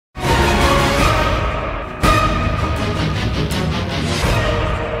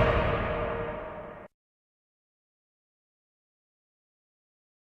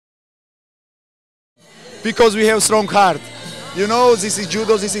because we have strong heart. You know, this is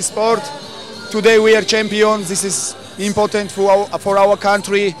judo, this is sport. Today we are champions. This is important for our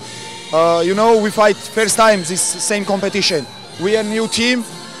country. You know, we fight first time this same competition. We are new team,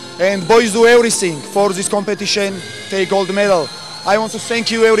 and boys do everything for this competition, take gold medal. I want to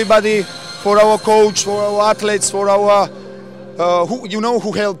thank you everybody, for our coach, for our athletes, for our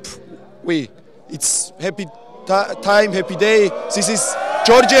who help we. It's happy time, happy day. This is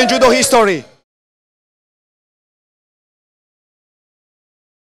Georgian judo history.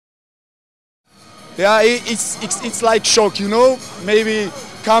 Yeah, it's like shock, you know. Maybe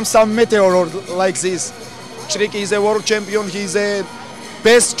comes some meteor or like this. Chrik is a world champion. He's a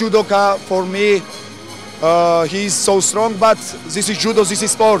best judoka for me. He's so strong, but this is judo, this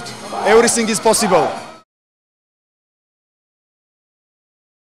is sport. Everything is possible.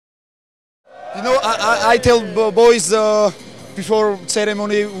 You know, I tell boys before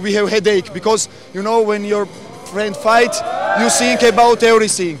ceremony we have headache because, you know, when your friend fight, you think about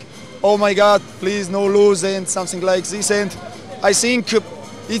everything. Oh my God, please no lose and something like this. And I think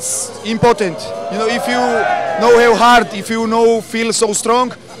it's important. You know, if you know how hard, if you know feel so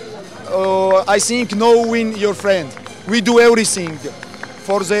strong, I think no win your friend. We do everything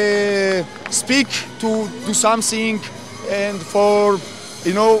for the speak to do something, and for,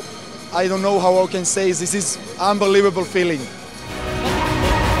 you know, I don't know how I can say, this is unbelievable feeling.